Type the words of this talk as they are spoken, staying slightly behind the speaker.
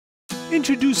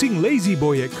Introducing Lazy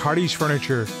Boy at CARDI'S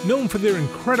Furniture. Known for their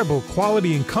incredible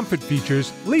quality and comfort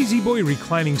features, Lazy Boy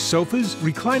reclining sofas,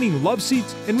 reclining love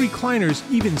seats, and recliners,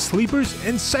 even sleepers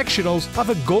and sectionals, are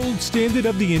the gold standard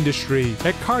of the industry.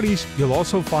 At CARDI'S, you'll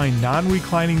also find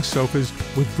non-reclining sofas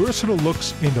with versatile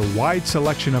looks and a wide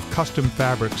selection of custom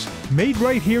fabrics. Made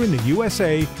right here in the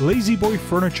USA, Lazy Boy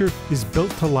furniture is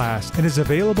built to last and is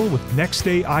available with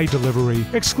next-day delivery,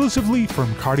 exclusively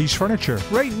from CARDI'S Furniture.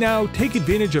 Right now, take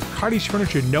advantage of CARDI'S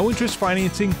Furniture no-interest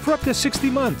financing for up to 60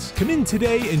 months. Come in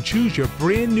today and choose your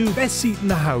brand new best seat in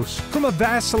the house. From a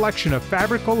vast selection of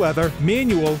fabric or leather,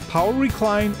 manual, power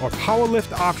recline, or power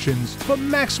lift options for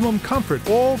maximum comfort,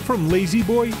 all from Lazy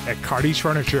Boy at CARDI'S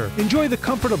Furniture. Enjoy the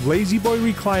comfort of Lazy Boy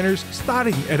recliners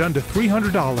starting at under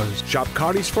 $300. Shop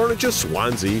CARDI'S Furniture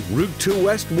Swansea, Route 2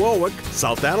 West Warwick,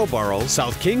 South Attleboro,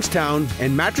 South Kingstown,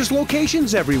 and mattress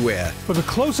locations everywhere. For the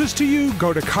closest to you,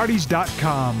 go to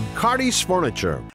CARDI'S.com. CARDI'S Furniture.